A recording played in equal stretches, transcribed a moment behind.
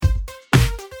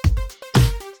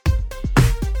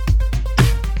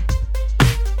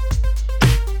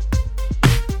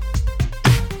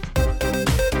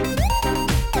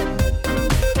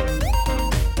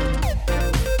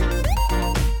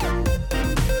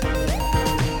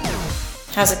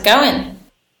How's it going?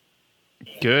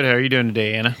 Good. How are you doing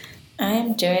today, Anna?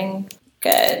 I'm doing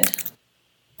good.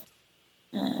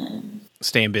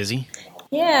 Staying busy?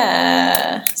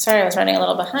 Yeah. Sorry, I was running a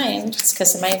little behind just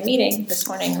because my meeting this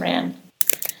morning ran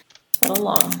a little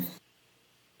long.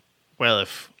 Well,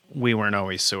 if we weren't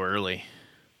always so early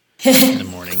in the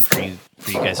morning for you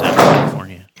guys out in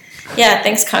California. Yeah,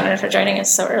 thanks, Connor, for joining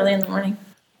us so early in the morning.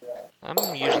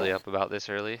 I'm usually up about this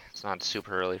early. It's not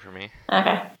super early for me.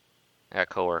 Okay. I got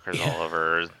coworkers Yeah. all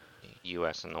over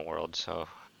U.S. and the world, so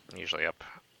I'm usually up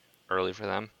early for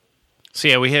them. So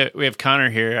yeah, we have Connor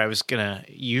here.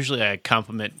 Usually I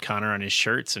compliment Connor on his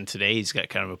shirts, and today he's got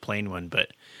kind of a plain one.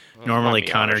 But Well, it's not normally me on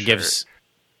a Connor shirt.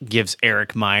 gives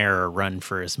Eric Meyer a run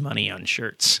for his money on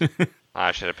shirts.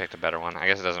 I should have picked a better one. I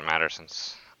guess it doesn't matter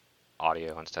since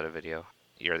audio instead of video.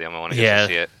 You're the only one who gets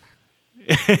to Yeah,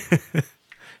 see it.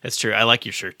 that's true. I like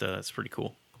your shirt though. That's pretty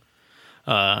cool.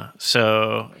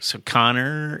 So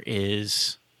Connor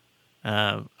is.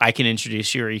 I can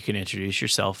introduce you, or you can introduce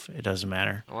yourself. It doesn't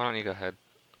matter. Why don't you go ahead?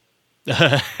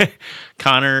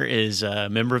 Connor is a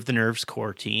member of the Nerves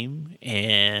core team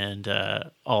and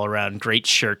all around great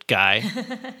shirt guy.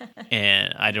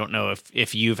 And I don't know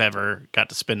if you've ever got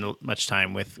to spend much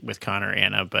time with Connor,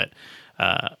 Anna, but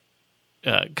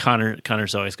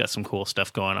Connor's always got some cool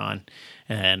stuff going on.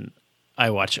 And I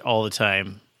watch all the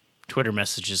time Twitter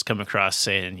messages come across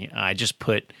saying, I just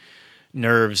put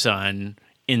Nerves on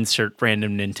insert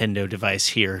random Nintendo device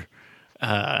here.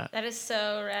 That is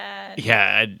so rad.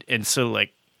 Yeah, and so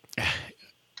like,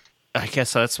 I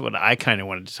guess that's what I kind of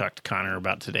wanted to talk to Connor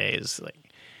about today. Is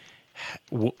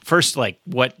like, first, like,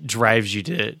 what drives you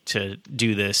to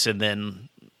do this, and then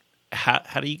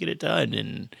how do you get it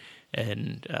done,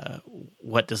 and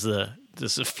what does the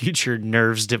future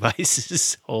Nerves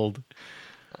devices hold?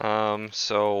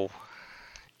 So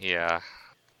yeah,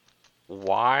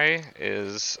 why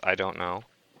is I don't know.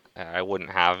 I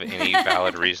wouldn't have any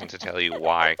valid reason to tell you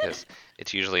why, because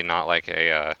it's usually not like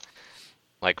a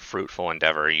like fruitful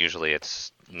endeavor. Usually,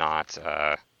 it's not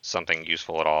something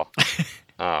useful at all.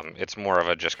 It's more of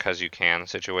a just 'cause you can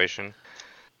situation.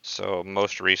 So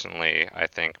most recently, I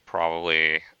think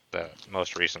probably the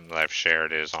most recent that I've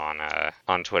shared is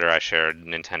on Twitter. I shared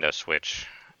Nintendo Switch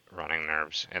running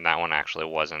Nerves, and that one actually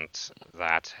wasn't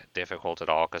that difficult at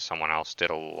all because someone else did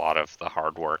a lot of the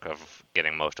hard work of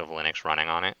getting most of Linux running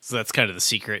on it. So that's kind of the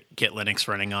secret: get Linux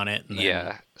running on it, and then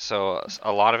Yeah, so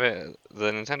a lot of it,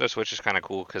 the Nintendo Switch is kind of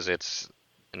cool because it's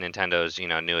Nintendo's,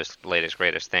 newest, latest,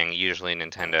 greatest thing. Usually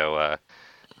Nintendo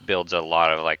builds a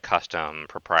lot of like custom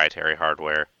proprietary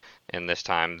hardware, and this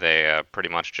time they pretty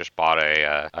much just bought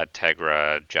a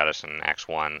Tegra Jetson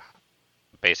X1,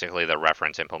 basically the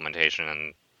reference implementation,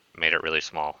 and made it really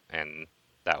small, and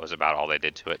that was about all they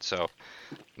did to it. So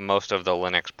most of the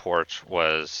Linux port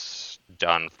was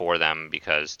done for them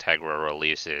because Tegra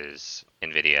releases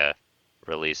NVIDIA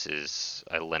releases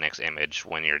a Linux image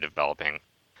when you're developing.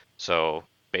 So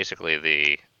basically,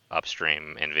 the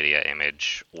upstream NVIDIA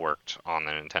image worked on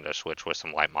the Nintendo Switch with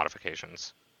some light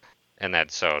modifications. And then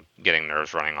so getting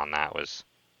Nerves running on that was,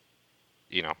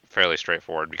 fairly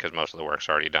straightforward because most of the work's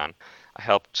already done. I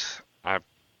helped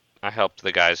I helped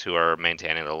the guys who are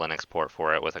maintaining the Linux port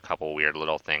for it with a couple weird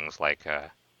little things like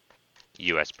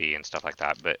USB and stuff like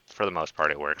that, but for the most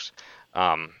part it works.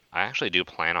 I actually do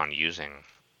plan on using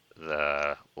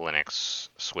the Linux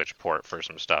switch port for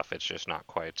some stuff. It's just not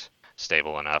quite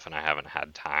stable enough, and I haven't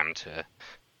had time to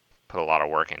put a lot of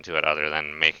work into it other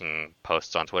than making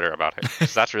posts on Twitter about it.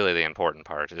 'Cause that's really the important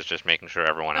part, is just making sure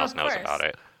everyone Oh, else of knows course. about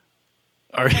it.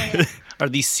 are Oh, yeah. are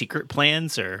these secret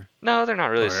plans, No, they're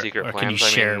not really or, secret or plans. can you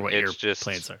share what your it's just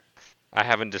plans are? I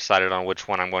haven't decided on which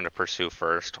one I'm going to pursue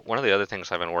first. One of the other things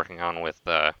I've been working on with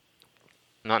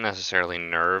not necessarily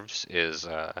Nerves is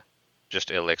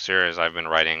just Elixir. Is I've been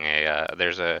writing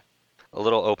there's a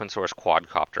little open source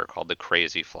quadcopter called the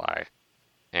Crazy Fly,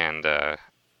 and I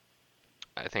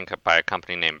think by a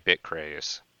company named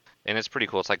BitCraze. And it's pretty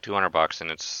cool. It's like $200,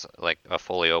 and it's like a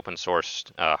fully open source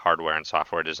hardware and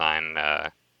software design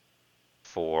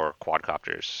for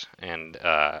quadcopters. And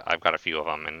I've got a few of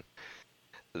them. And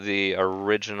the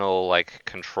original like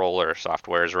controller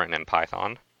software is written in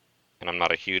Python, and I'm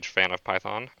not a huge fan of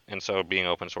Python. And so being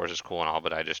open source is cool and all,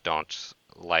 but I just don't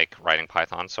like writing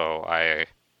Python. So I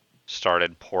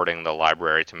started porting the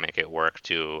library to make it work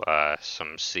to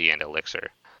some C and Elixir.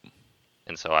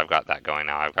 And so I've got that going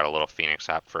now. I've got a little Phoenix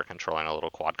app for controlling a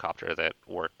little quadcopter that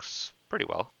works pretty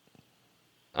well.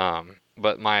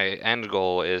 But my end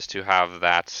goal is to have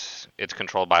that, it's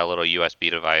controlled by a little USB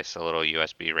device, a little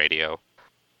USB radio.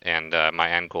 And my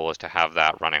end goal is to have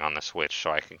that running on the Switch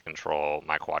so I can control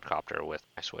my quadcopter with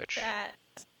my Switch. That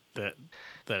That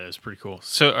that is pretty cool.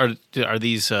 So are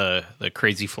these the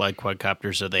Crazy Flag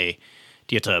quadcopters? Are they?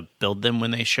 Do you have to build them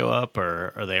when they show up,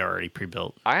 or are they already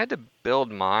pre-built? I had to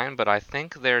build mine, but I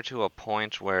think they're to a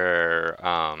point where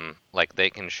like they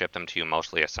can ship them to you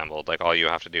mostly assembled. Like all you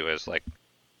have to do is like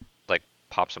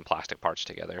pop some plastic parts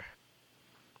together.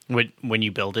 When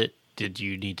you build it, did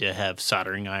you need to have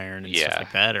soldering iron and stuff Yeah.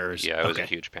 like that, or Yeah, it was a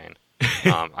okay? huge pain.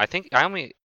 I think I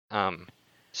only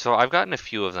so I've gotten a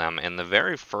few of them, and the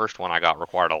very first one I got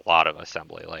required a lot of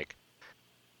assembly. Like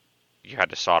you had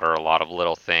to solder a lot of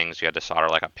little things. You had to solder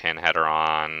like a pin header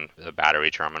on the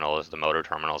battery terminals, the motor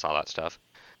terminals, all that stuff.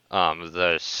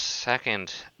 The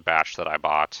second batch that I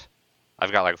bought,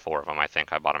 I've got like 4 of them. I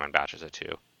think I bought them in batches of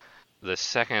 2. The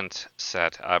second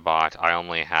set I bought, I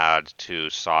only had to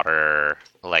solder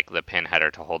like the pin header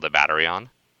to hold the battery on.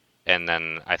 And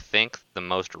then I think the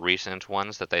most recent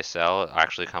ones that they sell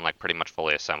actually come like pretty much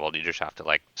fully assembled. You just have to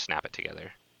like snap it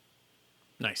together.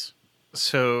 Nice.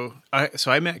 So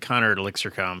I met Connor at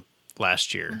ElixirCon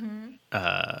last year.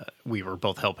 We were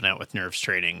both helping out with nerves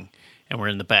training, and we're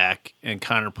in the back. And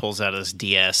Connor pulls out his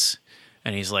DS,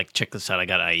 and he's like, "Check this out! I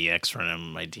got IEX running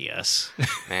on my DS."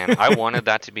 Man, I wanted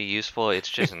that to be useful. It's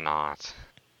just not.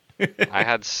 I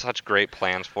had such great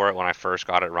plans for it when I first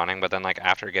got it running, but then like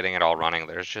after getting it all running,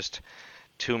 there's just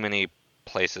too many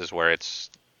places where it's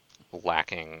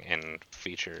lacking in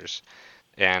features.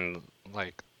 And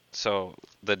like so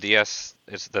the DS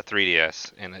it's the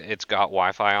 3DS and it's got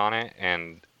Wi-Fi on it,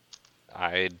 and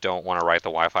I don't want to write the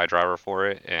Wi-Fi driver for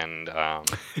it, and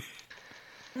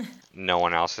no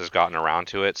one else has gotten around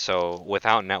to it. So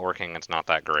without networking, it's not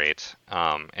that great.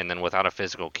 And then without a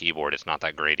physical keyboard, it's not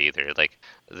that great either. Like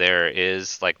there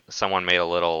is like someone made a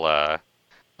little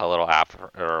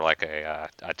app or like a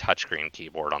touchscreen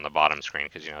keyboard on the bottom screen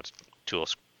because you know it's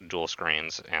dual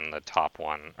screens, and the top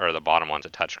one or the bottom one's a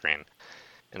touchscreen.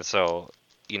 And so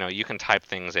you know you can type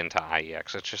things into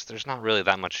IEX. It's just there's not really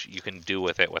that much you can do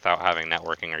with it without having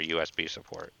networking or USB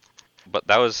support. But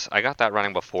I got that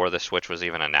running before the Switch was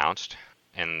even announced,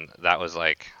 and that was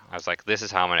like I was like, this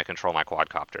is how I'm going to control my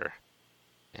quadcopter,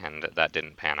 and that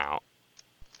didn't pan out.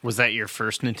 Was that your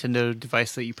first Nintendo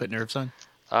device that you put nerves on?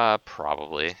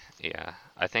 Probably, yeah.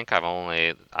 I think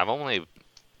I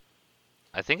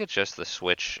think it's just the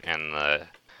Switch and the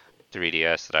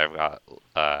 3DS that I've got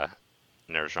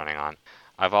nerves running on.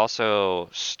 I've also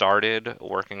started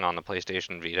working on the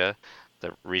PlayStation Vita.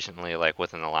 Recently, like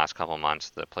within the last couple months,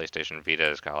 the PlayStation Vita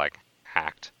has got like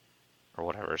hacked or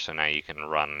whatever, so now you can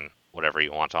run whatever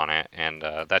you want on it, and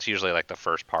that's usually like the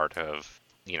first part of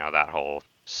that whole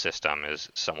system is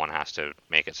someone has to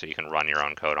make it so you can run your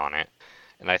own code on it.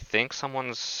 And I think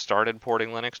someone's started porting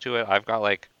Linux to it. I've got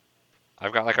like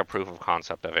a proof of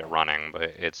concept of it running, but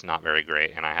it's not very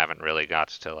great, and I haven't really got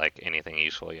to like anything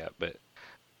useful yet. But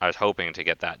I was hoping to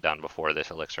get that done before this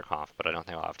ElixirConf, but I don't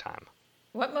think I'll have time.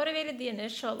 What motivated the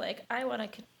initial, like, I want to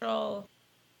control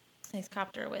this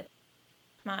copter with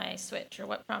my Switch, or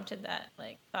what prompted that,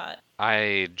 like, thought?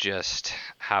 I just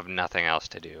have nothing else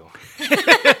to do.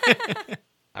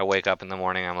 I wake up in the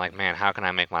morning, I'm like, man, how can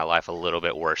I make my life a little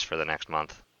bit worse for the next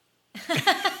month?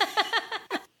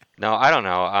 No, I don't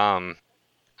know.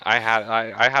 I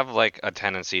have like a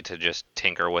tendency to just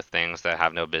tinker with things that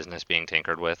have no business being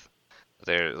tinkered with.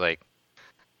 They're like,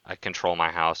 I control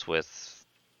my house with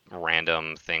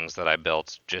random things that I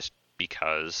built just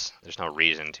because there's no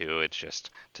reason to. It's just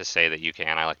to say that you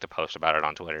can. I like to post about it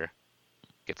on Twitter.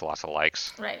 Gets lots of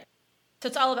likes. Right. So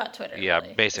it's all about Twitter. Yeah,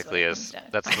 really, basically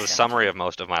that's the summary of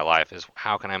most of my life is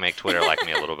how can I make Twitter like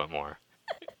me a little bit more?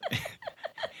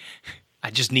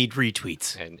 I just need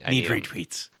retweets. I need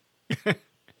retweets.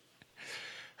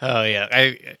 Oh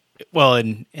yeah,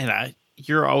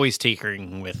 you're always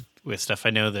tinkering with stuff.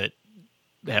 I know that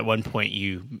at one point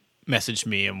you messaged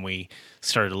me and we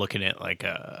started looking at like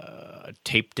a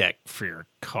tape deck for your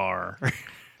car.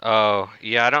 Oh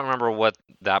yeah, I don't remember what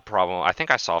that problem. I think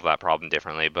I solved that problem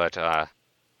differently, but I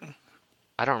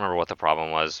don't remember what the problem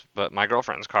was. But my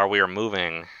girlfriend's car, we were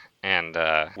moving, and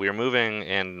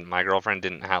my girlfriend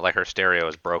didn't have like her stereo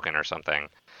was broken or something,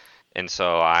 and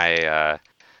so I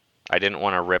didn't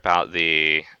want to rip out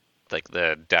the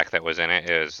deck that was in it.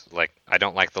 It was like I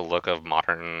don't like the look of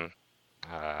modern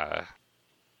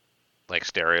like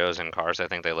stereos in cars. I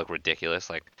think they look ridiculous,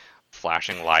 like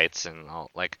flashing lights and all.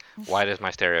 Like, why does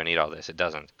my stereo need all this? It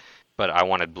doesn't. But I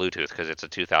wanted Bluetooth because it's a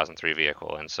 2003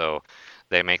 vehicle, and so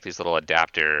they make these little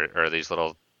adapter or these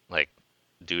little like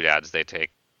doodads. They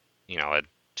take a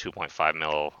 2.5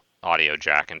 mil audio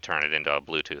jack and turn it into a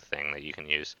Bluetooth thing that you can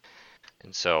use.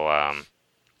 And so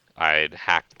I'd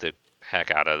hacked the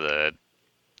heck out of the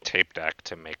tape deck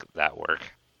to make that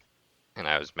work. and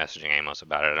I was messaging Amos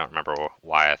about it. I don't remember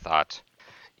why I thought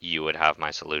you would have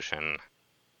my solution.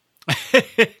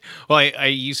 Well, I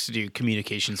used to do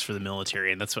communications for the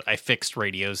military, and that's what I fixed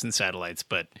radios and satellites.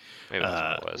 But Maybe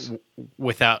that's what it was.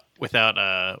 without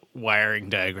a wiring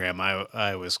diagram,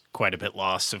 I was quite a bit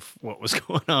lost of what was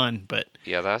going on. But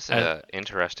Yeah, that's an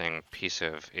interesting piece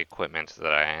of equipment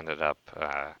that I ended up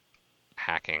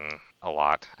hacking a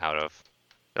lot out of.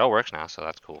 It all works now, so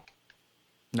that's cool.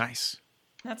 nice.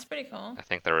 That's pretty cool. I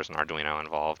think there was an Arduino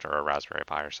involved or a Raspberry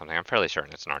Pi or something. I'm fairly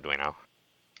certain it's an Arduino.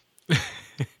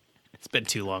 It's been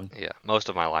too long. Yeah, most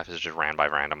of my life is just ran by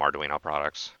random Arduino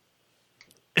products.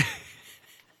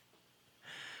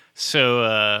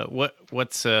 So,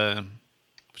 what's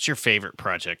your favorite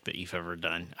project that you've ever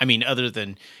done? I mean, other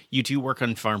than you do work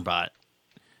on FarmBot,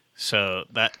 so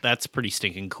that's pretty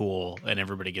stinking cool, and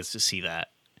everybody gets to see that.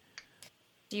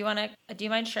 Do you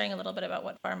mind sharing a little bit about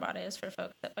what FarmBot is for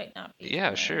folks that might not be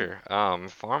Yeah, familiar? sure.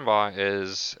 FarmBot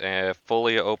is a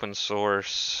fully open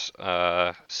source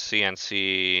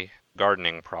CNC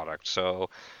gardening product. So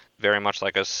very much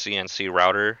like a CNC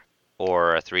router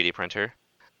or a 3D printer,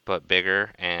 but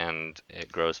bigger, and it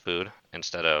grows food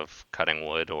instead of cutting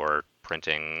wood or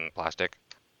printing plastic.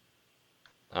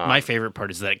 My favorite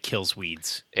part is that it kills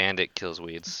weeds And it kills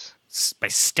weeds. by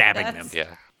stabbing them. That's-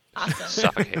 Yeah, Awesome.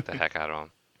 suffocate the heck out of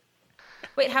them.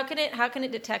 Wait, how can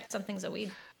it detect something's a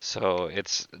weed? So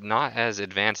it's not as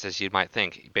advanced as you might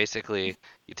think. Basically,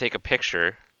 you take a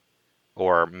picture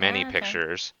or many okay.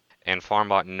 pictures, and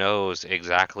FarmBot knows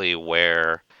exactly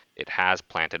where it has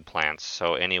planted plants.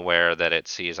 So anywhere that it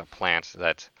sees a plant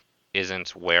that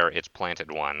isn't where it's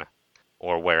planted one,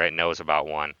 or where it knows about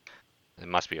one, it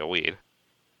must be a weed.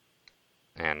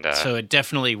 And So it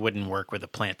definitely wouldn't work with a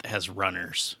plant that has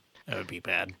runners. That would be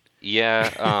bad.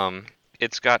 yeah,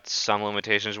 it's got some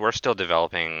limitations. We're still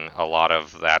developing a lot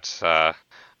of that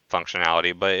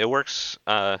functionality, but it works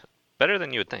better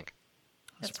than you would think.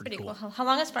 That's pretty pretty cool. cool. How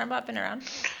long has FarmBot been around?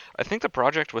 I think the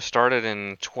project was started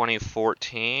in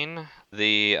 2014.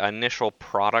 The initial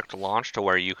product launch to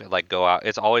where you could like go out.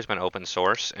 It's always been open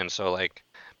source, and so like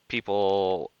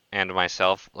people and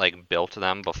myself like built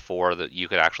them before that you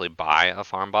could actually buy a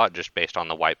FarmBot just based on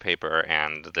the white paper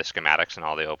and the schematics and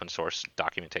all the open source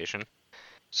documentation.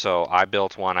 So I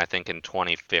built one I think in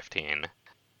 2015,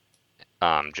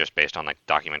 just based on like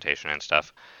documentation and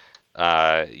stuff.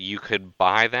 You could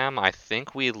buy them. I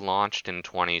think we launched in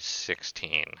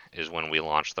 2016 is when we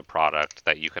launched the product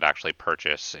that you could actually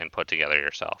purchase and put together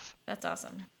yourself. That's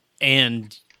awesome.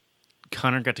 And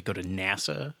Connor got to go to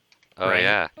NASA. Oh Right.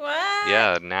 yeah. What?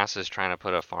 Yeah, NASA's trying to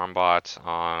put a FarmBot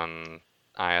on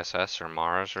ISS or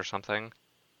Mars or something.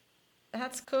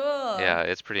 That's cool. Yeah,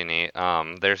 it's pretty neat.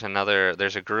 There's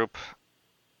a group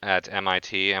at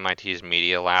MIT's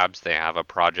Media Labs. They have a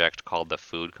project called the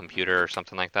Food Computer or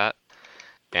something like that.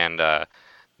 And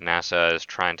NASA is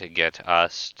trying to get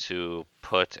us to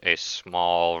put a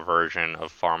small version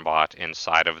of FarmBot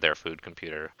inside of their food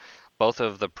computer. Both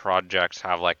of the projects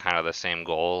have like kind of the same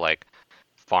goal, like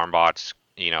FarmBot's,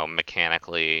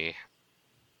 mechanically,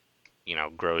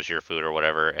 grows your food or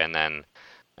whatever, and then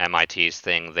MIT's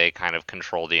thing, they kind of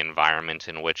control the environment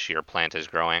in which your plant is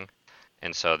growing.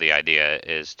 And so the idea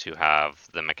is to have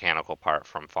the mechanical part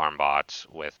from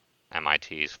FarmBot with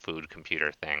MIT's food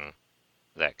computer thing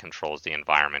that controls the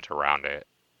environment around it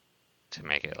to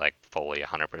make it like fully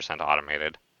 100%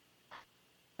 automated.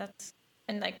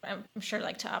 And like I'm sure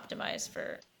like to optimize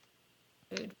for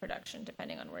food production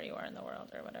depending on where you are in the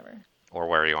world or whatever. Or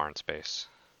where you are in space.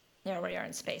 Yeah, where you are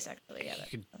in space actually.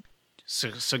 Yeah.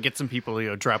 So get some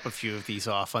people, drop a few of these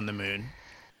off on the moon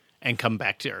and come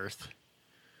back to Earth.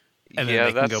 And then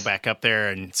they can go back up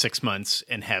there in 6 months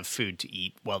and have food to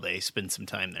eat while they spend some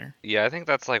time there. Yeah, I think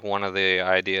that's like one of the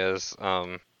ideas.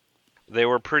 They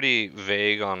were pretty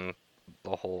vague on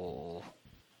the whole,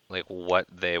 like what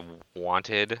they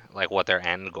wanted, like what their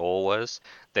end goal was.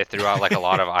 They threw out like a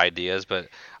lot of ideas, but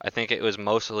I think it was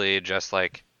mostly just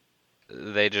like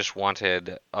they just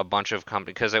wanted a bunch of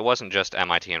companies, because it wasn't just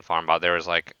MIT and FarmBot. There was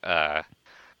like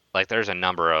there's a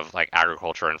number of like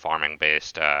agriculture and farming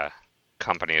based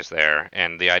companies there,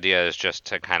 and the idea is just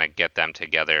to kind of get them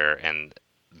together, and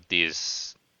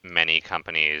these many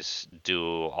companies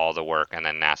do all the work, and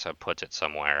then NASA puts it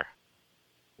somewhere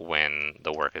when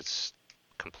the work is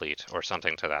complete or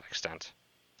something to that extent.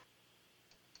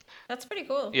 That's pretty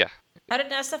cool. Yeah. How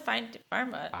did NASA find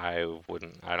FarmBot?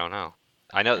 I don't know.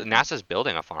 I know NASA's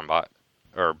building a FarmBot,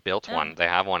 or built one. They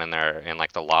have one in there in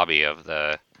like the lobby of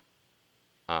the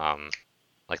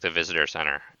like the visitor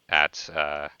center at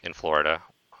in Florida.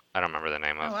 I don't remember the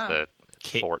name of wow. the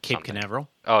Cape fort. Cape something. Canaveral.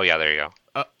 Oh yeah, there you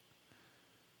go.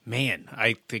 Man,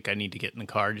 I think I need to get in the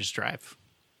car and just drive.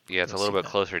 Yeah, it's Go a little see bit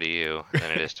that. closer to you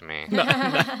than it is to me.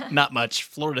 Not much.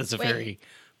 Florida's a Wait, very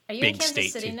Are you in big Kansas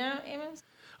state City too. now, Amos?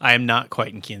 I am not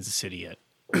quite in Kansas City yet.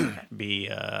 Okay, Be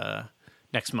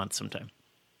next month sometime.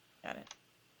 got it.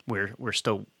 We're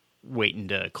still waiting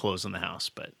to close on the house,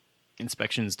 but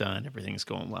inspection's done. Everything's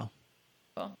going well.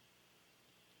 Cool.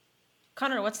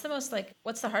 Connor, what's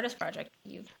the hardest project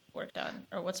you've worked on,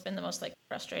 or what's been the most like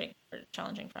frustrating or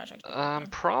challenging project you've worked on?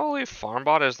 Probably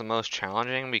FarmBot is the most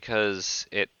challenging because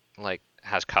it like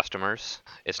has customers.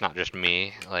 It's not just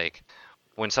me. Like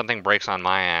when something breaks on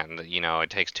my end, it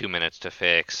takes 2 minutes to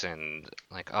fix, and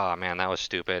like, oh man, that was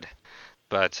stupid.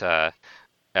 But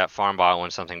at FarmBot,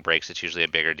 when something breaks, it's usually a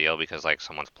bigger deal because like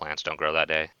someone's plants don't grow that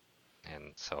day,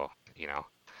 and so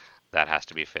that has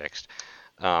to be fixed.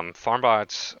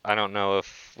 FarmBot, I don't know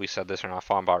if we said this or not.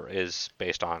 FarmBot is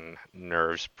based on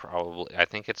Nerves, probably. I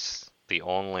think it's the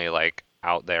only like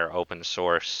out there open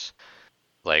source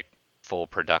like full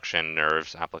production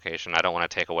Nerves application. I don't want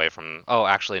to take away from. Oh,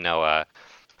 actually no.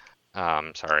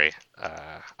 Sorry.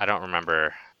 I don't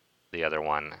remember the other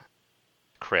one.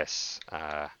 Chris.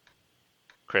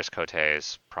 Chris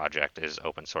Cote's project is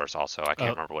open source also. I can't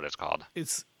remember what it's called.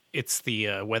 It's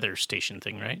the weather station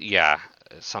thing, right? Yeah,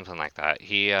 something like that.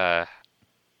 He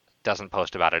doesn't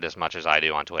post about it as much as I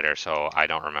do on Twitter, so I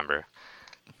don't remember.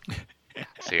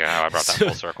 See how I brought that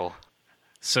full circle?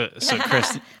 So All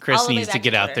Chris the way needs to back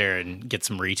get to out Twitter. there and get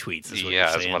some retweets. Is what Yeah,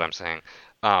 you're that's saying. what I'm saying.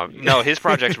 No, his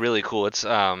project's really cool. It's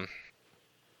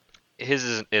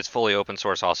fully open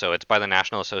source also. It's by the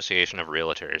National Association of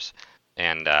Realtors,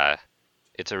 and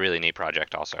it's a really neat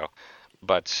project also.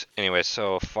 But anyway,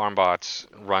 so FarmBot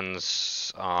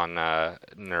runs on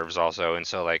Nerves also, and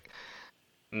so like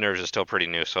Nerves is still pretty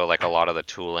new, so like a lot of the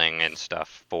tooling and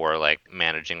stuff for like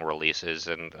managing releases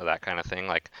and that kind of thing,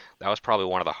 like that was probably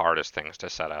one of the hardest things to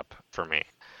set up for me,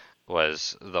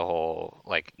 was the whole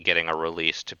like getting a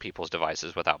release to people's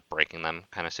devices without breaking them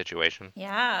kind of situation.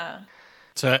 Yeah.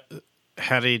 So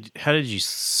how did you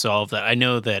solve that? I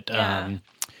know that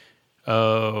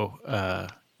Yeah.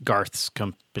 Garth's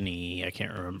company, I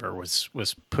can't remember, was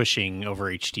pushing over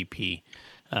HTTP,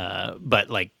 but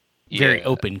like very Yeah.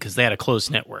 open because they had a closed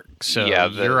network. So Yeah,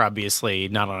 you're obviously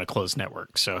not on a closed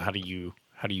network. So how do you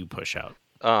push out?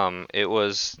 It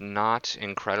was not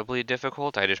incredibly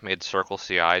difficult. I just made Circle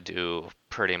CI do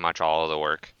pretty much all of the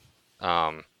work.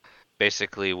 Um,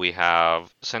 Basically,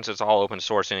 since it's all open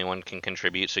source, anyone can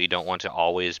contribute, so you don't want to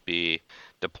always be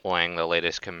deploying the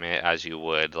latest commit as you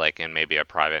would like in maybe a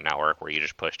private network where you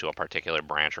just push to a particular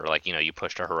branch, or like, you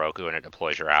push to Heroku and it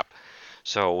deploys your app.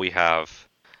 So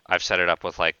I've set it up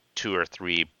with like 2 or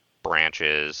 3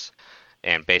 branches,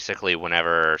 and basically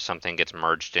whenever something gets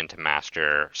merged into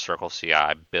master, Circle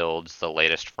CI builds the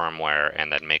latest firmware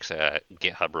and then makes a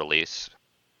GitHub release,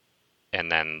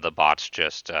 and then the bots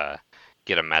just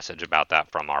get a message about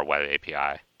that from our web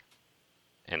API.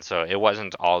 And so it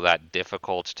wasn't all that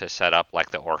difficult to set up like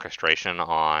the orchestration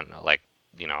on like,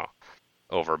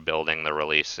 over building the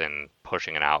release and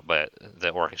pushing it out, but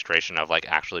the orchestration of like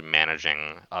actually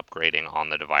managing upgrading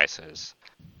on the device is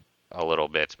a little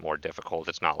bit more difficult.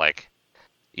 It's not like,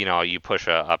 you push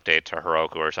a update to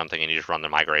Heroku or something and you just run the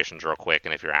migrations real quick,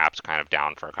 and if your app's kind of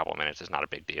down for a couple minutes, it's not a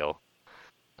big deal.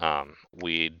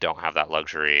 We don't have that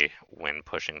luxury when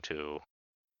pushing to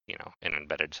an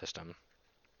embedded system.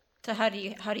 So how do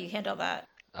you handle that?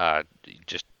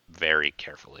 Just very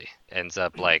carefully. Ends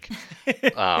up like,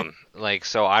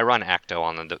 so I run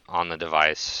Ecto on the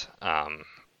device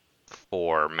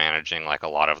for managing like a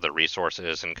lot of the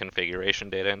resources and configuration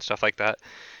data and stuff like that.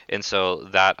 And so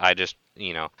that I just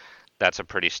that's a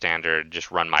pretty standard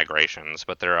just run migrations.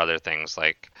 But there are other things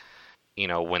like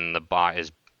when the bot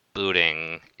is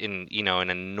booting in in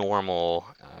a normal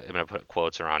I'm gonna put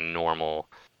quotes around normal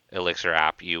Elixir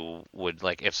app, you would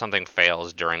like if something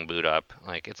fails during boot up,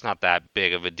 like it's not that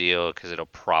big of a deal because it'll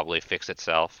probably fix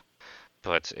itself.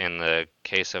 But in the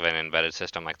case of an embedded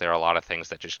system, like there are a lot of things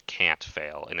that just can't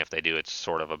fail, and if they do, it's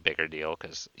sort of a bigger deal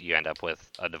because you end up with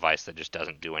a device that just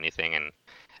doesn't do anything, and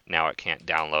now it can't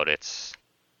download its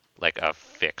like a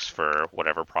fix for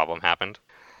whatever problem happened.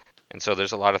 And so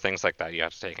there's a lot of things like that you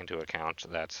have to take into account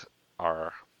that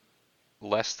are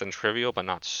less than trivial, but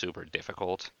not super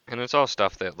difficult. And it's all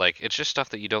stuff that it's just stuff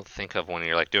that you don't think of when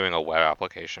you're like doing a web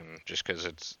application, just because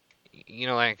it's,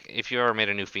 like if you ever made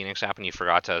a new Phoenix app and you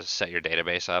forgot to set your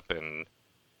database up, and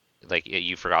like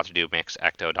you forgot to do mix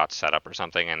ecto.setup or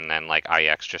something, and then like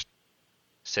IX just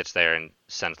sits there and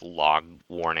sends log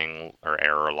warning or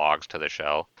error logs to the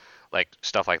shell, like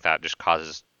stuff like that just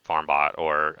causes FarmBot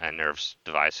or a Nerves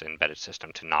device embedded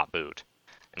system to not boot.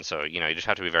 And so, you just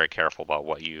have to be very careful about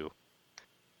what you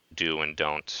do and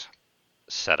don't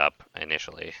set up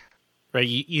initially. Right.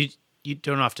 You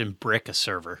don't often brick a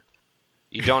server.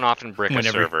 You don't often brick a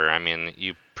Whenever- server. I mean,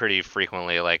 you pretty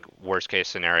frequently, like, worst case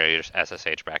scenario, you just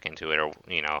SSH back into it, or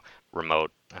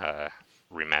remote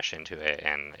remesh into it,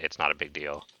 and it's not a big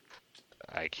deal.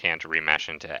 I can't remesh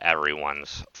into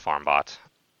everyone's farm bot.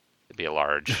 It'd be a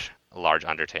large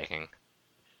undertaking.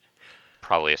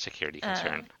 Probably a security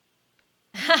concern.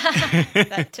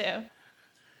 That too.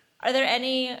 Are there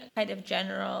any kind of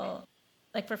general,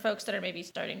 like for folks that are maybe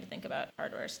starting to think about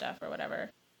hardware stuff or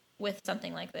whatever, with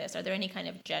something like this, are there any kind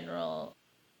of general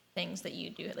things that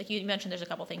you do? Like you mentioned, there's a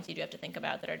couple things you do have to think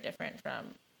about that are different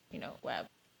from, web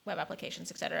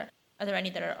applications, etc. Are there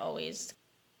any that are always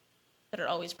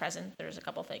present? There's a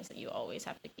couple things that you always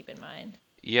have to keep in mind.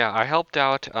 Yeah, I helped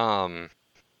out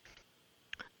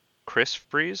Chris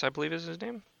Freeze, I believe is his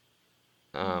name.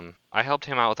 I helped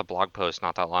him out with a blog post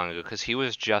not that long ago because he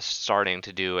was just starting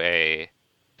to do a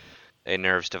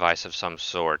Nerves device of some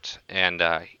sort. And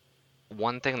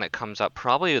one thing that comes up,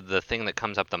 probably the thing that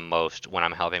comes up the most when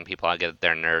I'm helping people get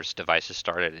their Nerves devices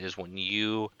started, is when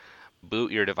you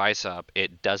boot your device up,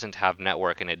 it doesn't have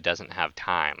network and it doesn't have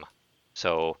time.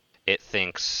 So it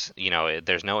thinks,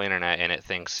 there's no internet, and it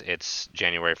thinks it's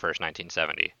January 1st,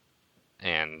 1970.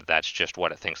 And that's just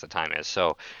what it thinks the time is.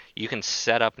 So you can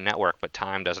set up network, but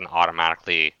time doesn't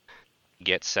automatically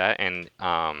get set. And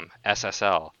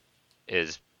SSL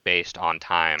is based on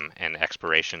time and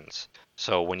expirations.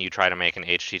 So when you try to make an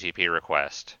HTTP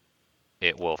request,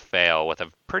 it will fail with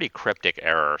a pretty cryptic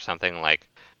error, something like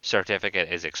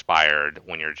certificate is expired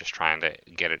when you're just trying to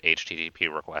get an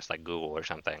HTTP request like Google or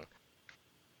something.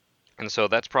 And so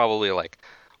that's probably like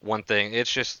one thing.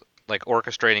 It's just like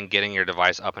orchestrating getting your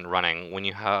device up and running. When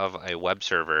you have a web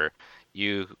server,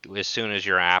 as soon as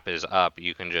your app is up,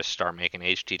 you can just start making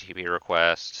HTTP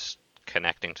requests,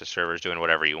 connecting to servers, doing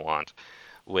whatever you want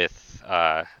with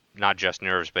not just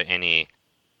Nerves, but any,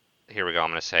 here we go, I'm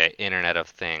going to say Internet of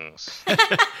Things.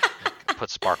 Put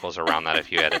sparkles around that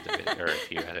if you edit the video, or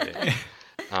if you edit it.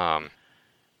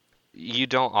 You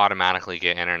don't automatically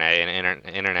get internet, and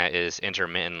internet is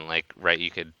intermittent. Like, right,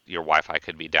 your Wi-Fi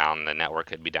could be down, the network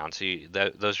could be down. So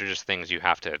those are just things you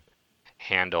have to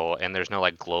handle, and there's no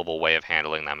like global way of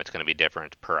handling them. It's going to be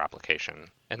different per application.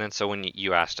 And then so when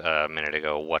you asked a minute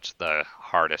ago, what's the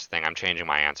hardest thing? I'm changing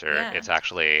my answer. Yeah. It's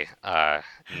actually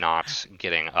not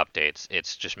getting updates.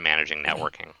 It's just managing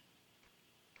networking.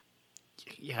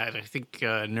 Yeah, I think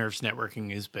Nerves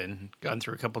networking has gone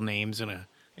through a couple names and a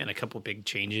couple big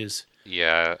changes.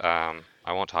 Yeah,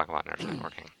 I won't talk about Nerves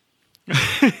networking.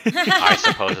 I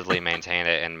supposedly maintain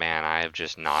it, and man, I have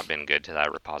just not been good to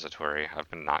that repository. I've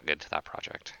been not good to that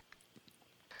project.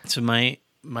 So my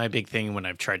big thing when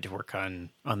I've tried to work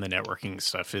on the networking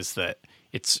stuff is that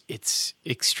it's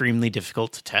extremely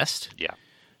difficult to test. Yeah.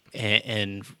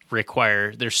 And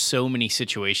there's so many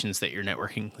situations that your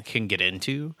networking can get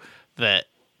into that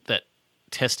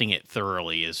testing it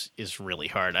thoroughly is really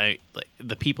hard.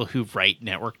 The people who write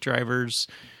network drivers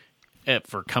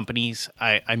for companies,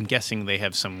 I'm guessing they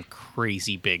have some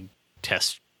crazy big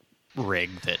test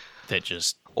rig that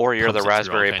just, or you're the pumps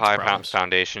it through all Raspberry kinds of Pi problems.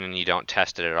 Foundation and you don't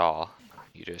test it at all.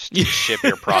 You just ship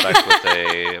your product with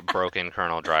a broken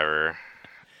kernel driver.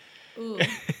 Ooh.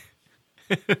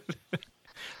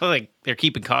 Well, like they're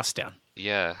keeping costs down.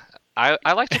 Yeah.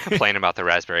 I like to complain about the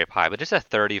Raspberry Pi, but it's a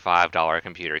 $35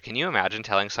 computer. Can you imagine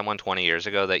telling someone 20 years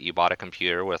ago that you bought a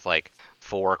computer with like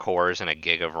 4 cores and a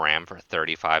gig of RAM for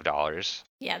 $35?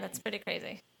 Yeah, that's pretty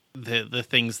crazy. The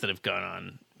things that have gone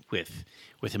on with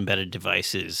embedded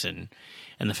devices and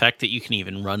the fact that you can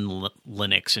even run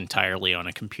Linux entirely on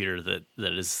a computer that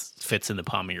fits in the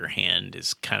palm of your hand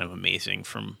is kind of amazing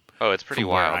from It's pretty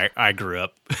from wild. where I grew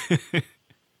up.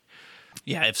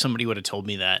 Yeah, if somebody would have told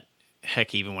me that,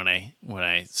 heck, even when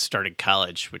I started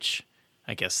college, which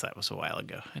I guess that was a while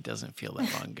ago. It doesn't feel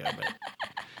that long ago,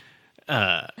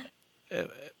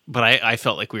 but I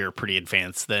felt like we were pretty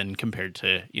advanced then compared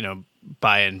to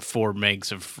buying 4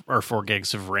 gigs of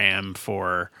RAM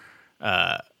for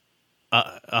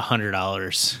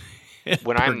 $100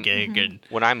 per gig. And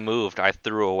When I moved, I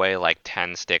threw away like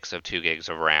 10 sticks of 2 gigs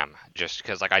of RAM just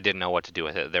because like I didn't know what to do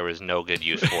with it. There was no good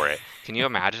use for it. Can you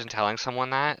imagine telling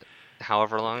someone that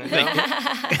however long ago?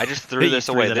 I just threw this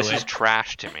away. This is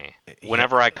trash to me.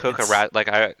 Whenever I cook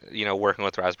working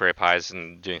with Raspberry Pis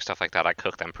and doing stuff like that, I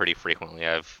cook them pretty frequently.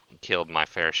 I've killed my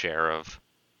fair share of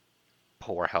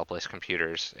poor, helpless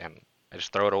computers, and I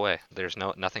just throw it away. There's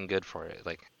nothing good for it.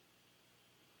 Like,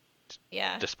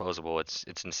 Yeah, disposable. It's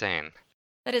insane.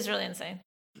 that is really insane.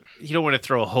 you don't want to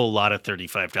throw a whole lot of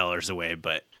 $35 away,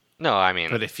 but No, I mean,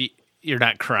 But if you're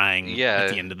not crying Yeah. at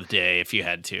the end of the day if you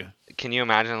had to. can you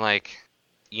imagine, like,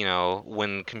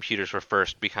 when computers were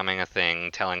first becoming a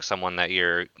thing, telling someone that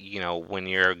when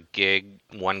your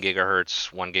 1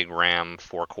 gigahertz, 1 gig RAM,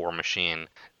 4-core machine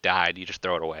died, you just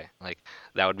throw it away. Like,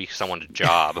 that would be someone's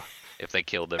job if they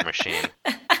killed their machine.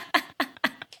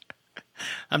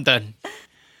 I'm done.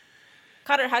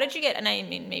 Cotter, how did you get, and I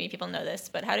mean, maybe people know this,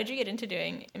 but how did you get into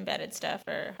doing embedded stuff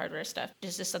or hardware stuff?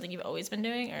 Is this something you've always been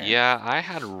doing? Or? Yeah, I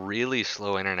had really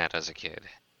slow internet as a kid.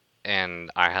 And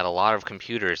I had a lot of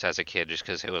computers as a kid just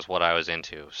because it was what I was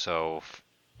into. So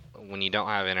when you don't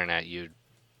have internet, you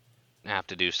have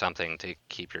to do something to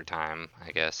keep your time,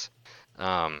 I guess.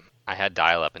 I had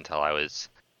dial-up until I was,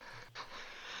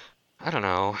 I don't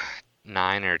know,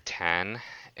 9 or 10.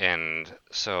 And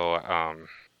so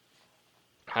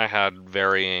I had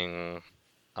varying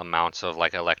amounts of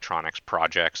like electronics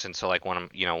projects. And so like one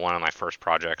of my first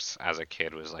projects as a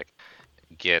kid was like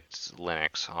get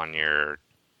Linux on your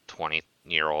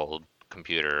 20-year-old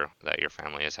computer that your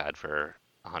family has had for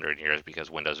 100 years because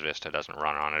Windows Vista doesn't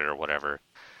run on it or whatever.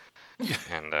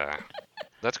 And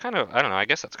that's kind of, I don't know, I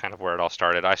guess that's kind of where it all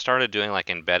started. I started doing like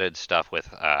embedded stuff with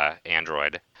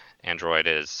Android. Android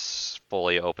is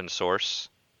fully open source.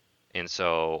 And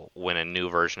so when a new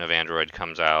version of Android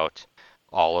comes out,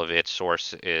 all of its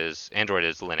source Android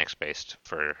is Linux based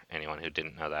for anyone who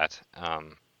didn't know that.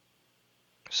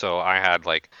 So I had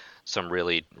like some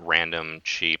really random,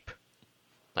 cheap,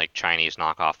 like Chinese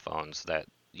knockoff phones that,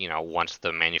 once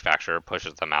the manufacturer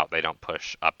pushes them out, they don't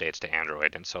push updates to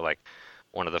Android. And so like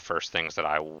one of the first things that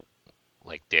I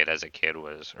like did as a kid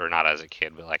was, or not as a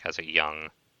kid, but like as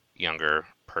a younger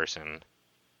person,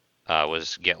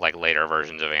 was get like later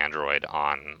versions of Android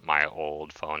on my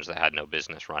old phones that had no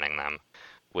business running them,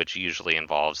 which usually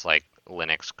involves like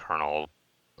Linux kernel,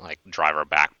 like driver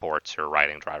backports or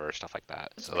writing drivers, stuff like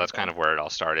that. So that's kind of where it all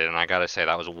started. And I gotta say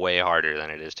that was way harder than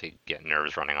it is to get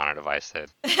Nerves running on a device that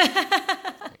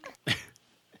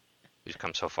we've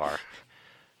come so far.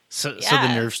 So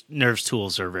the Nerves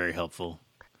tools are very helpful.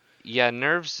 Yeah,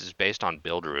 Nerves is based on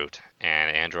Buildroot,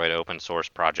 and Android open source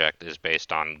project is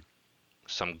based on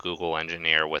some Google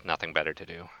engineer with nothing better to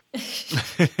do.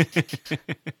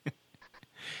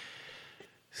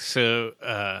 So,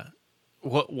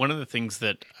 one of the things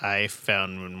that I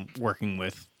found when working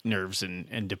with Nerves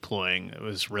and deploying that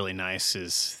was really nice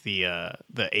is the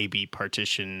A/B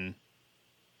partitioning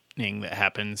that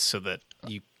happens so that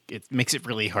it makes it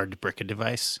really hard to brick a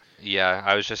device. Yeah,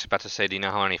 I was just about to say, do you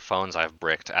know how many phones I've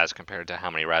bricked as compared to how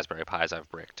many Raspberry Pis I've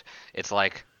bricked? It's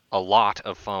like a lot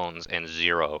of phones and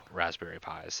 0 Raspberry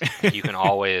Pis. You can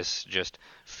always just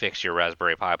fix your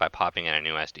Raspberry Pi by popping in a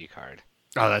new SD card.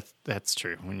 Oh, that's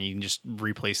true. When you can just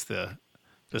replace the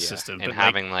system. And but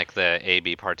having like the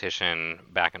A/B partition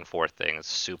back and forth thing is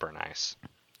super nice.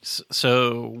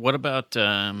 So what about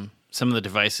some of the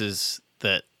devices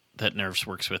that Nerves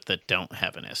works with that don't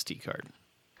have an SD card?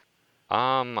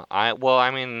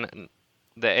 I mean,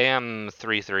 the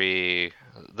AM33,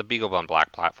 the BeagleBone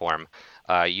Black platform,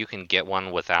 you can get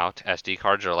one without SD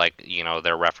cards, or like,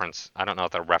 their reference, I don't know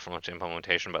if they're reference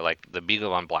implementation, but like the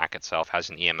BeagleBone Black itself has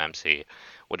an eMMC,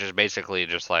 which is basically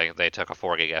just like they took a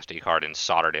 4 gig SD card and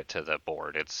soldered it to the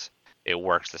board. It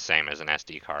works the same as an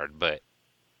SD card, but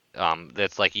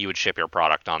that's like you would ship your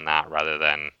product on that rather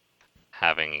than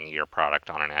having your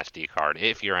product on an SD card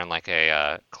if you're in like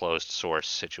a closed source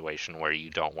situation where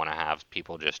you don't want to have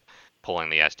people just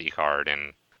pulling the SD card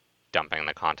and dumping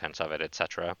the contents of it,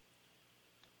 etc.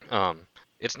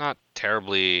 It's not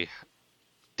terribly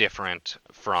different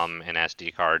from an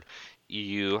SD card.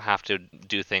 You have to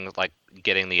do things like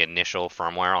getting the initial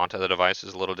firmware onto the device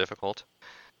is a little difficult.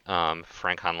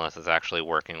 Frank Hunleth is actually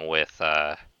working with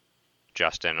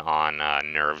Justin on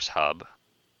Nerves Hub,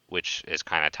 which is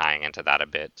kind of tying into that a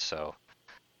bit. So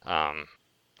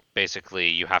basically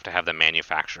you have to have the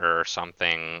manufacturer or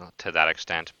something to that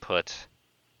extent put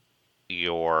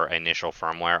your initial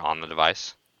firmware on the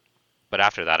device. But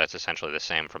after that, it's essentially the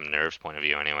same from Nerves' point of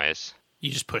view anyways.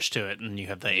 You just push to it and you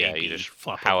have the you just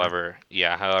flop however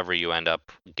you end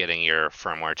up getting your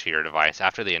firmware to your device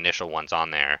after the initial one's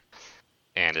on there,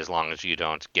 and as long as you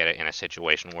don't get it in a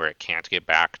situation where it can't get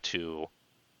back to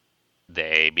the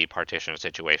A/B partition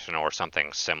situation or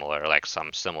something similar, like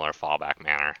some similar fallback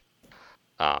manner,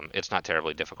 it's not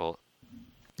terribly difficult.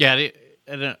 Yeah,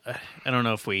 I don't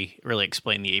know if we really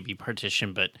explained the A/B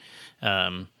partition, but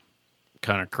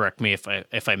Connor, correct me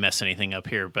if I mess anything up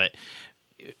here, but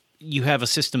you have a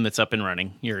system that's up and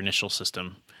running, your initial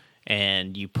system,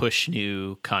 and you push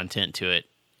new content to it.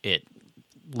 It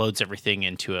loads everything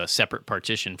into a separate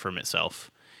partition from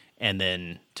itself and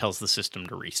then tells the system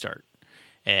to restart.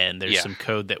 And there's Yeah. some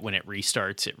code that when it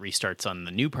restarts on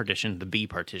the new partition, the B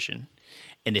partition.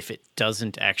 And if it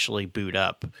doesn't actually boot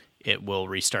up, it will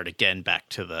restart again back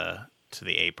to the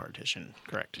A partition.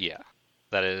 Correct? Yeah,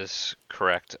 that is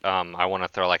correct. I want to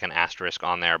throw like an asterisk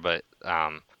on there, but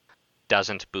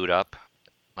doesn't boot up,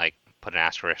 like put an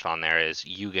asterisk on there, is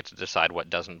you get to decide what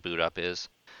doesn't boot up is,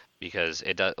 because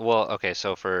it does. Well, okay,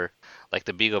 so for like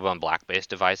the BeagleBone Black-based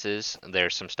devices,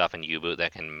 there's some stuff in U-boot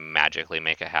that can magically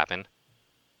make it happen.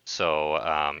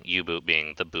 So U-boot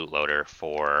being the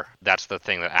bootloader that's the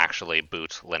thing that actually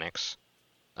boots Linux.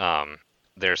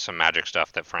 There's some magic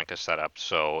stuff that Frank has set up,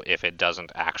 so if it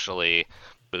doesn't actually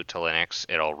boot to Linux,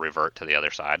 it'll revert to the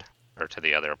other side, or to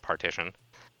the other partition.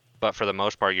 But for the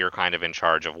most part, you're kind of in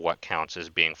charge of what counts as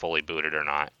being fully booted or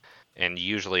not. And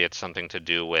usually it's something to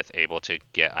do with able to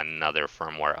get another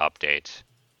firmware update.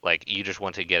 Like, you just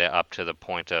want to get it up to the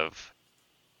point of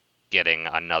getting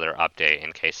another update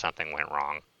in case something went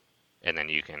wrong. And then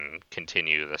you can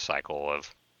continue the cycle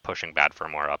of pushing bad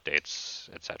firmware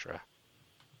updates, etc.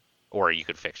 Or you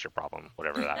could fix your problem,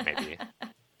 whatever that may be.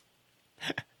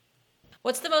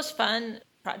 What's the most fun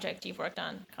project you've worked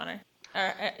on, Connor?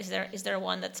 Or is there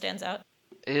one that stands out?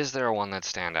 Is there one that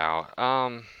stand out?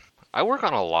 I work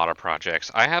on a lot of projects.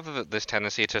 I have this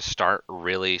tendency to start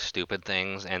really stupid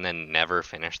things and then never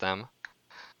finish them.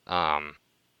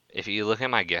 If you look at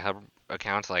my GitHub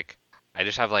accounts, like I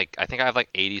think I have like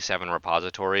 87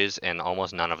 repositories, and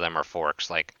almost none of them are forks.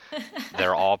 Like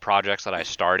they're all projects that I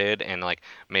started and like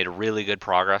made really good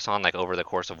progress on like over the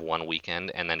course of one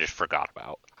weekend, and then just forgot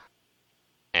about.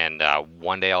 And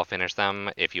one day I'll finish them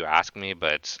if you ask me,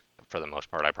 but for the most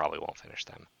part, I probably won't finish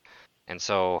them. And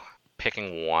so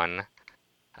picking one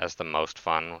as the most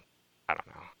fun, I don't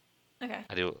know. Okay.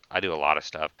 I do a lot of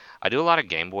stuff. I do a lot of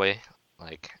Game Boy,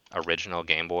 like original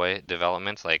Game Boy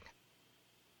developments, like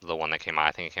the one that came out.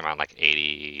 I think it came out in like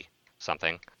 80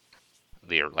 something,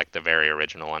 the very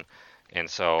original one. And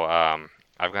so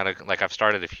I've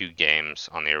started a few games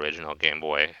on the original Game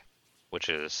Boy, which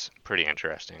is pretty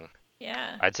interesting.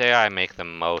 Yeah. I'd say I make the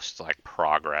most like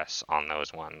progress on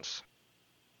those ones.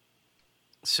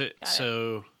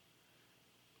 So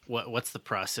what's the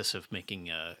process of making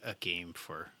a game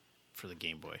for the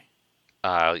Game Boy?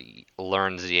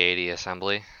 Learn Z80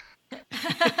 assembly,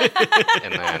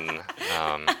 and then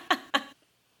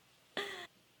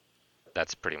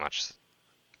that's pretty much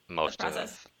most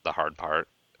of the hard part.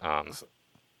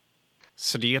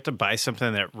 So do you have to buy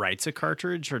something that writes a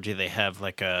cartridge, or do they have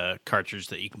like a cartridge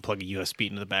that you can plug a USB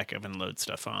into the back of and load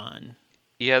stuff on?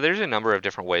 Yeah, there's a number of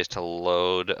different ways to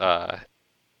load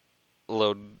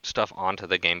stuff onto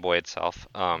the Game Boy itself.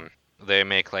 They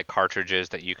make like cartridges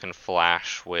that you can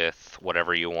flash with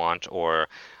whatever you want, or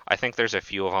I think there's a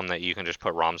few of them that you can just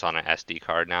put ROMs on an SD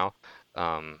card now.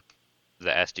 The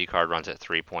SD card runs at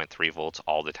 3.3 volts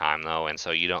all the time though, and so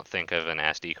you don't think of an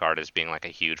SD card as being like a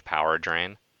huge power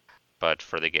drain. But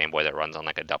for the Game Boy that runs on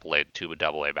like a two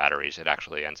AA batteries, it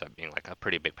actually ends up being like a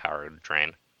pretty big power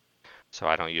drain. So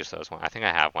I don't use those one. I think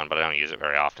I have one, but I don't use it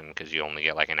very often because you only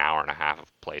get like an hour and a half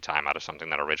of playtime out of something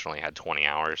that originally had 20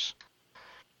 hours.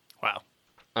 Wow.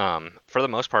 For the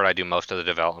most part, I do most of the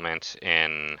development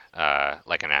in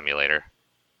like an emulator.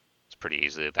 It's pretty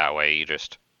easy that way. You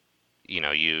just,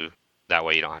 that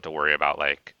way you don't have to worry about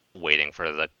like waiting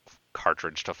for the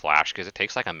cartridge to flash, because it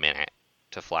takes like a minute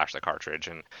to flash the cartridge,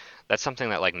 and that's something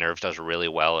that like Nerves does really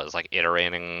well, is like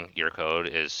iterating your code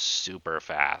is super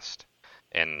fast,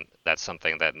 and that's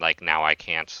something that like now I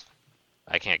can't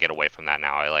get away from that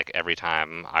now. I like every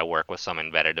time I work with some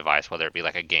embedded device, whether it be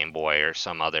like a Game Boy or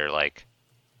some other like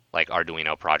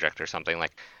Arduino project or something,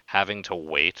 like having to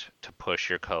wait to push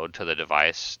your code to the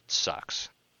device sucks.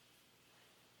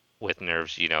 With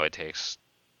Nerves, it takes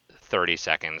 30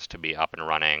 seconds to be up and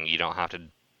running. You don't have to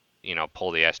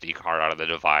pull the SD card out of the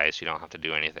device. You don't have to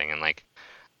do anything. And like,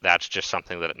 that's just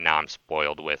something that now I'm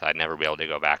spoiled with. I'd never be able to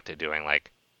go back to doing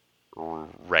like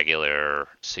regular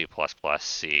C++,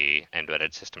 C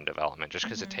embedded system development, just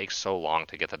because it takes so long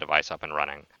to get the device up and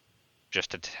running,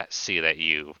 just to see that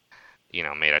you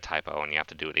made a typo and you have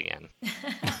to do it again.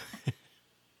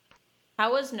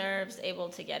 How was Nerves able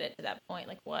to get it to that point?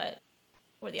 Like, what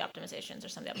were the optimizations or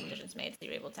some of the optimizations made so you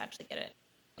were able to actually get it?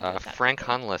 Frank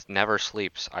Hunleth never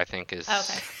sleeps, I think, is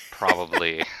okay.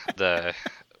 probably the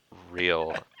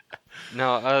real.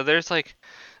 No, there's like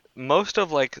most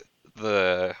of like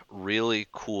the really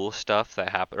cool stuff that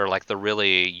happen, or like the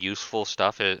really useful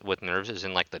stuff with Nerves is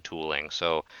in like the tooling.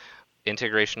 So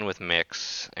integration with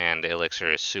Mix and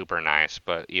Elixir is super nice,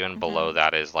 but even below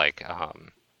that is like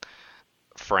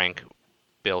Frank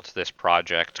built this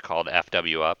project called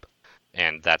FW Up,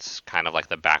 and that's kind of like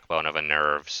the backbone of a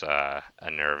nerves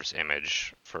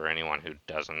image for anyone who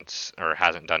doesn't or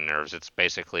hasn't done nerves. It's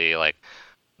basically like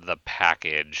the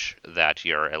package that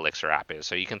your Elixir app is.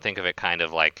 So you can think of it kind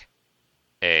of like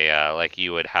like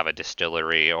you would have a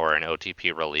distillery or an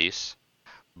OTP release,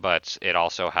 but it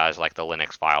also has like the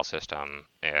Linux file system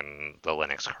and the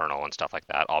Linux kernel and stuff like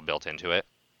that all built into it.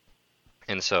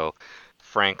 And so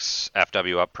Frank's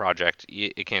FWUp project,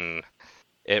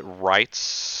 it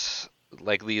writes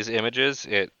like these images,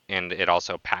 and it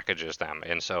also packages them.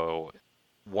 And so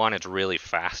one, it's really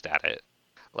fast at it.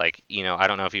 Like, I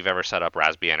don't know if you've ever set up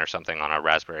Raspbian or something on a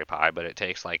Raspberry Pi, but it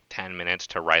takes like 10 minutes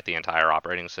to write the entire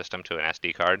operating system to an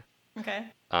SD card. Okay.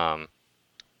 FWUp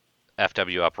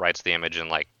writes the image in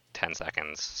like 10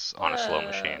 seconds on a slow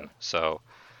machine. So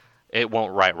it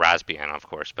won't write Raspbian, of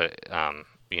course, but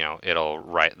it'll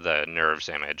write the nerves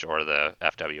image or the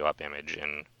FWUp image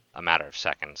in a matter of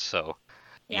seconds. So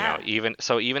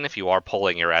even if you are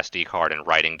pulling your SD card and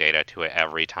writing data to it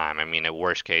every time, I mean, at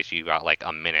worst case, you got like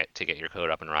a minute to get your code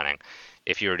up and running.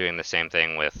 If you were doing the same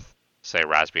thing with, say,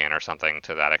 Raspbian or something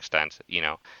to that extent,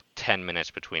 10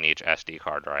 minutes between each SD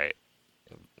card write.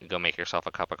 Go make yourself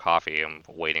a cup of coffee. I'm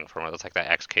waiting for one. It's like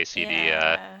that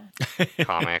XKCD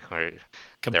comic where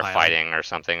they're fighting or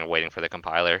something and waiting for the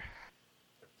compiler.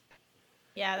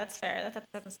 Yeah, that's fair.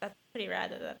 That's pretty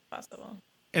rad that that's possible.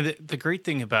 And the great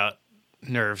thing about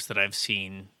nerves that I've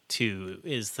seen too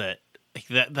is that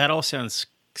that all sounds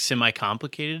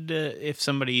semi-complicated if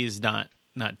somebody is not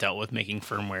dealt with making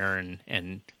firmware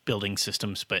and building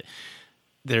systems, but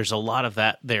there's a lot of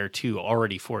that there too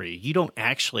already for you. You don't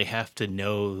actually have to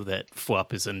know that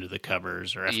FWUP is under the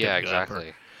covers or FWUP. Yeah,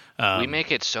 exactly. We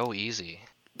make it so easy.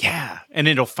 Yeah, and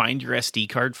it'll find your SD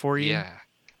card for you. Yeah.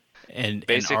 And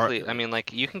basically, I mean,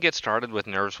 like, you can get started with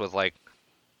nerves with like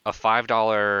a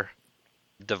 $5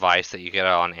 device that you get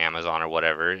on Amazon or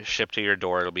whatever, shipped to your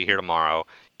door. It'll be here tomorrow.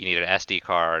 You need an SD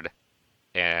card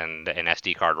and an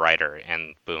SD card writer,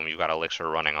 and boom, you've got Elixir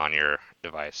running on your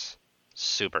device.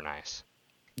 Super nice.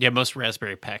 Yeah, most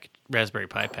Raspberry Pi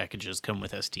packages come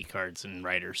with SD cards and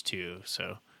writers too,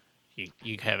 so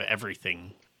you have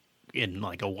everything in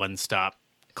like a one-stop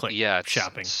click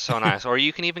shopping. So nice. Or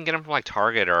you can even get them from like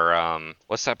Target or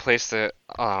what's that place that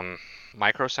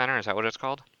Micro Center, is that what it's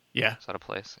called? Yeah. Is that a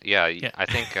place? Yeah. I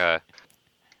think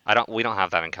we don't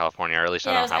have that in California, or at least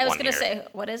I don't have one here. I was going to say,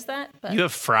 what is that? But you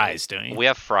have Fry's, don't you? We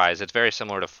have Fry's. It's very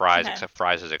similar to Fry's, except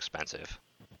Fry's is expensive.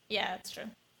 Yeah, that's true.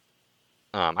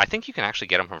 I think you can actually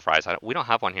get them from Fry's. We don't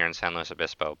have one here in San Luis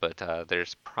Obispo, but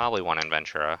there's probably one in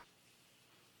Ventura.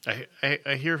 I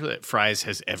hear that Fry's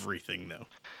has everything, though.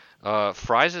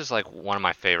 Fry's is like one of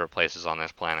my favorite places on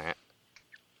this planet.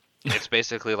 It's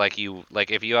basically like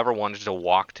if you ever wanted to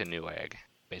walk to Newegg,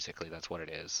 basically that's what it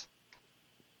is.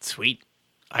 Sweet.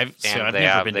 I've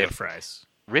never been to Fry's.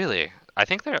 Really? I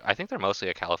think they're mostly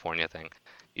a California thing.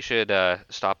 You should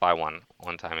stop by one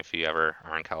time if you ever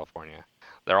are in California.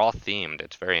 They're all themed.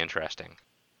 It's very interesting.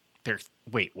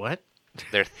 Wait, what?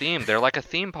 They're themed. They're like a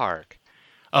theme park.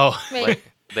 Oh, like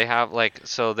they have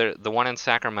the one in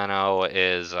Sacramento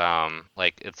is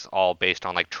like it's all based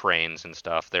on like trains and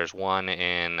stuff. There's one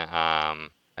in I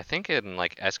think in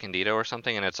like Escondido or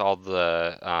something, and it's all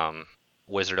the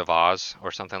Wizard of Oz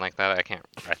or something like that. I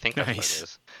think that's what it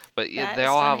is. But they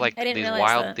all have like these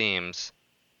wild themes.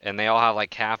 And they all have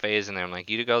like cafes in there. I'm like,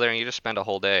 you go there and you just spend a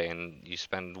whole day, and you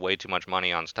spend way too much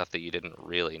money on stuff that you didn't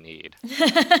really need.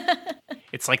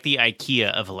 It's like the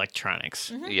IKEA of electronics.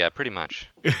 Mm-hmm. Yeah, pretty much.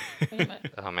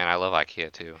 Oh man, I love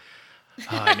IKEA too.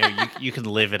 Oh, I know you can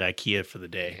live at IKEA for the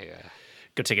day. Yeah.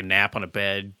 Go take a nap on a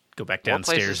bed. Go back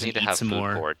downstairs and eat some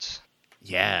more. More places need to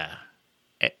have food courts. Yeah.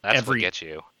 That's what gets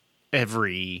you.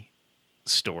 Every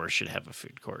store should have a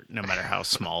food court, no matter how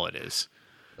small it is.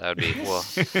 That would be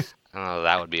I don't know,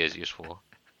 that would be as useful.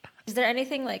 Is there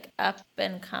anything like up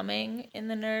and coming in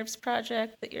the Nerves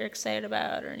project that you're excited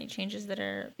about, or any changes that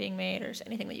are being made, or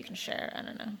anything that you can share? I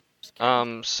don't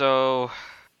know. So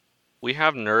we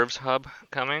have Nerves Hub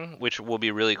coming, which will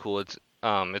be really cool. It's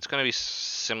going to be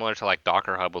similar to like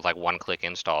Docker Hub with like one-click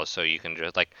installs, so you can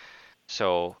just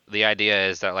so the idea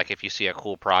is that like if you see a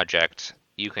cool project,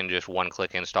 you can just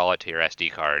one-click install it to your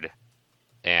SD card.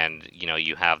 And,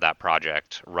 you have that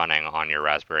project running on your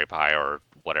Raspberry Pi or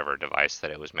whatever device that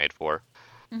it was made for.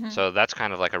 Mm-hmm. So that's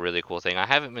kind of like a really cool thing. I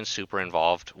haven't been super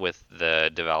involved with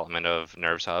the development of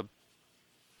Nerves Hub,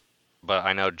 but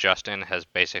I know Justin has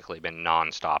basically been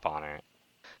nonstop on it.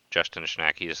 Justin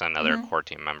Schneck, he's another core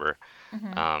team member.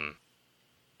 Mm-hmm.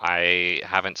 I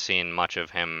haven't seen much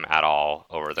of him at all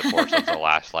over the course of the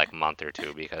last month or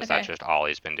two because that's just all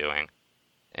he's been doing.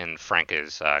 And Frank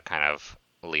is kind of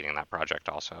leading that project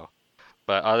also.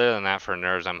 But other than that, for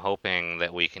Nerves, I'm hoping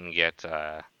that we can get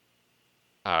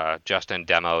Justin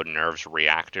demoed Nerves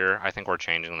Reactor. I think we're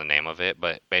changing the name of it,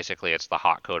 but basically it's the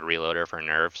hot code reloader for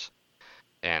Nerves.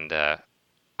 And I'm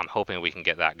hoping we can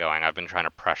get that going. I've been trying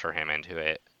to pressure him into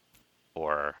it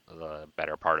for the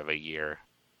better part of a year.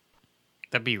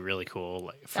 That'd be really cool,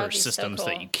 like, for That'd be so systems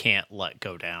that cool. you can't let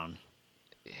go down.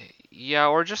 Yeah,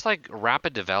 or just like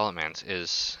rapid development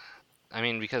is, I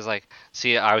mean, because like,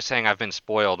 see, I was saying I've been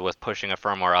spoiled with pushing a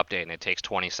firmware update and it takes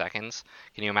 20 seconds.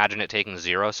 Can you imagine it taking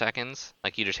 0 seconds?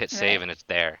 Like you just hit save Right. and it's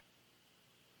there.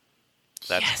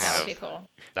 That's Yes. That kind would of be cool.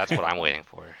 that's what I'm waiting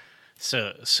for.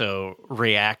 So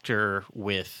Reactor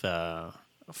with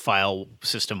file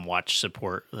system watch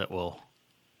support that will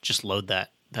just load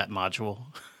that module.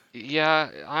 Yeah,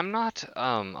 I'm not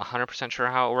 100% sure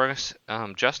how it works.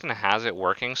 Justin has it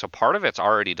working, so part of it's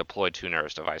already deployed to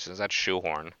Nerves devices. That's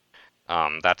Shoehorn.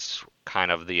 That's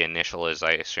kind of the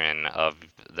initialization of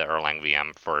the Erlang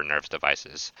VM for Nerves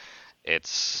devices.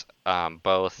 It's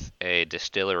both a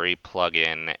distillery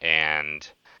plugin and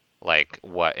like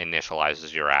what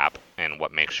initializes your app and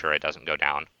what makes sure it doesn't go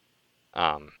down.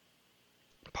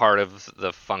 Part of the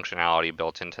functionality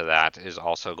built into that is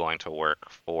also going to work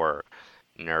for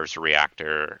Nerves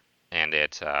Reactor, and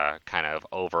it kind of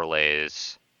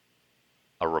overlays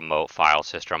a remote file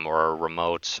system or a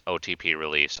remote OTP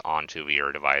release onto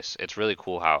your device. It's really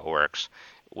cool how it works.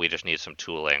 We just need some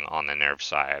tooling on the Nerve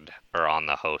side or on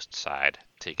the host side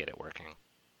to get it working.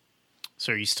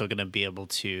 So are you still going to be able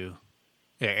to?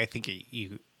 Yeah, I think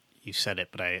you said it,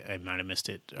 but I might have missed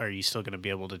it. Are you still going to be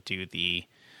able to do the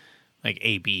like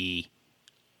AB?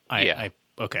 Yeah.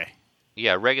 Okay.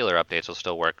 Yeah, regular updates will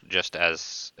still work just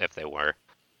as if they were.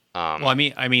 Well, I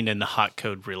mean, in the hot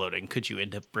code reloading, could you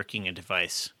end up bricking a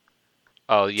device?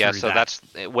 Oh yeah, through so that.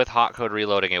 that's with hot code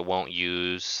reloading. It won't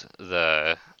use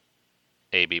the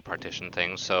AB partition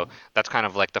thing. So that's kind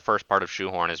of like the first part of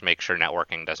Shoehorn is make sure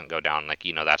networking doesn't go down. Like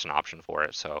that's an option for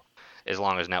it. So as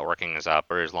long as networking is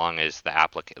up, or as long as the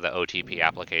OTP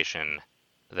application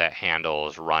that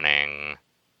handles running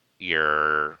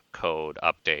your code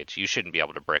updates, you shouldn't be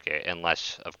able to brick it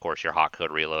unless, of course, you're hot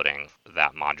code reloading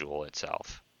that module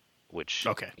itself. Which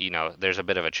Okay. there's a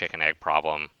bit of a chicken egg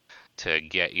problem to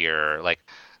get your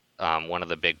one of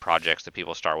the big projects that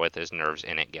people start with is Nerves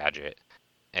Init Gadget,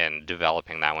 and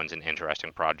developing that one's an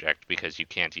interesting project because you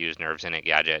can't use Nerves Init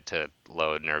Gadget to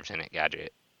load Nerves Init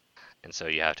Gadget, and so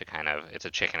you have to it's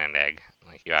a chicken and egg.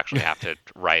 Like you actually have to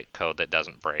write code that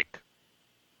doesn't break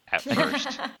at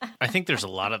first. I think there's a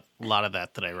lot of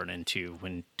that I run into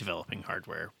when developing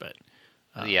hardware, but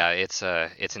Yeah, it's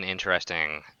an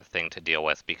interesting thing to deal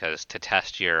with because to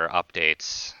test your update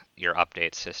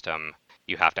system,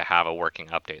 you have to have a working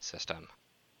update system.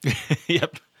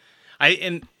 yep.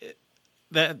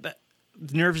 That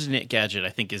Nerves Init Gadget I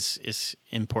think is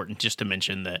important just to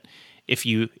mention that if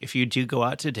you do go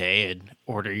out today and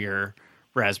order your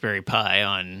Raspberry Pi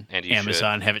on And you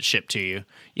Amazon, have it shipped to you.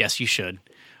 Yes, you should.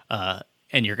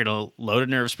 And you're going to load a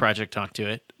Nerves project onto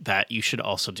it. That you should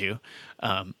also do.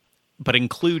 But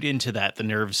include into that the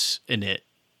Nerves Init.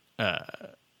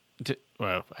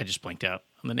 Well, I just blanked out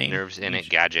on the name. Nerves Init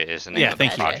Gadget is the name of the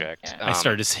thank you. project. Yeah. I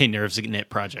started to say Nerves Init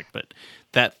project, but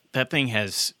that thing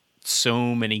has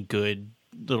so many good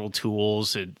little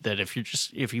tools that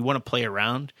if you want to play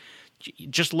around,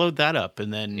 just load that up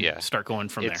and then start going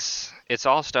from there. It's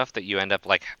all stuff that you end up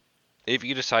like if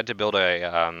you decide to build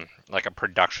a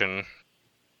production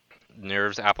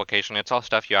Nerves application. It's all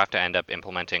stuff you have to end up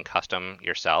implementing custom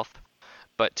yourself.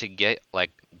 But to get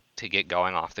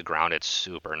going off the ground, it's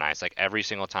super nice. Like every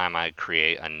single time I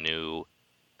create a new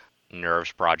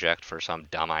Nerves project for some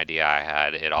dumb idea I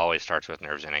had, it always starts with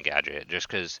Nerves Init Gadget. Just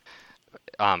because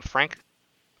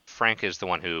Frank is the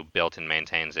one who built and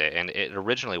maintains it, and it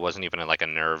originally wasn't even like a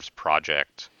Nerves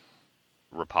project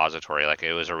repository. Like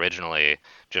it was originally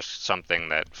just something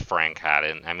that Frank had,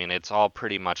 and I mean it's all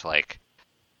pretty much like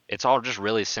it's all just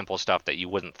really simple stuff that you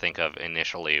wouldn't think of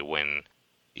initially when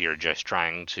you're just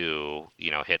trying to,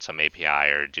 hit some API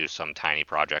or do some tiny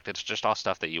project. It's just all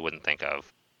stuff that you wouldn't think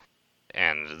of.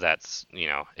 And that's,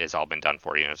 it's all been done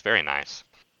for you. And it's very nice.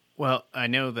 Well, I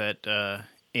know that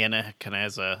Anna kind of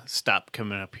has a stop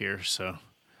coming up here, so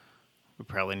we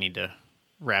probably need to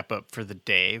wrap up for the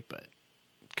day. But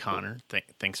Connor,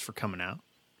 thanks for coming out.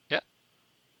 Yeah.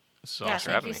 So Yeah, for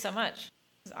thank having you me. so much.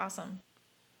 It's awesome.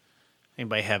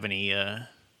 Anybody have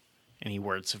any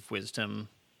words of wisdom,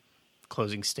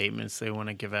 closing statements they want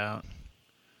to give out?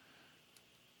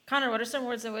 Connor, what are some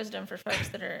words of wisdom for folks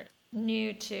that are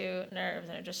new to Nerves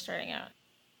and are just starting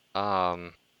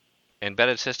out?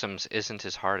 Embedded systems isn't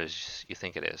as hard as you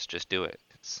think it is. Just do it.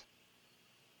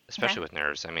 especially with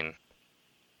nerves. I mean,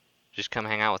 just come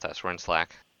hang out with us. We're in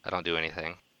Slack. I don't do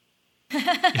anything.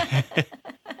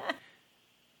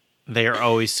 They are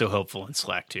always so helpful in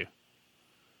Slack too.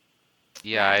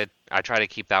 Yeah, I try to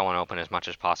keep that one open as much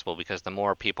as possible because the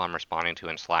more people I'm responding to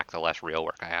in Slack, the less real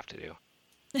work I have to do.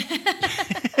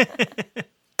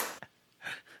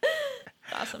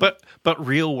 Awesome. But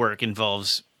real work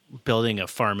involves building a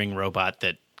farming robot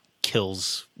that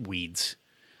kills weeds.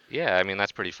 Yeah, I mean,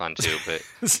 that's pretty fun too,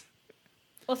 but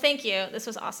Well, thank you. This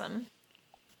was awesome.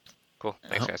 cool.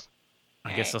 Thanks, Oh. guys.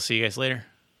 I guess I'll see you guys later.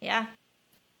 Yeah.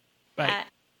 Bye.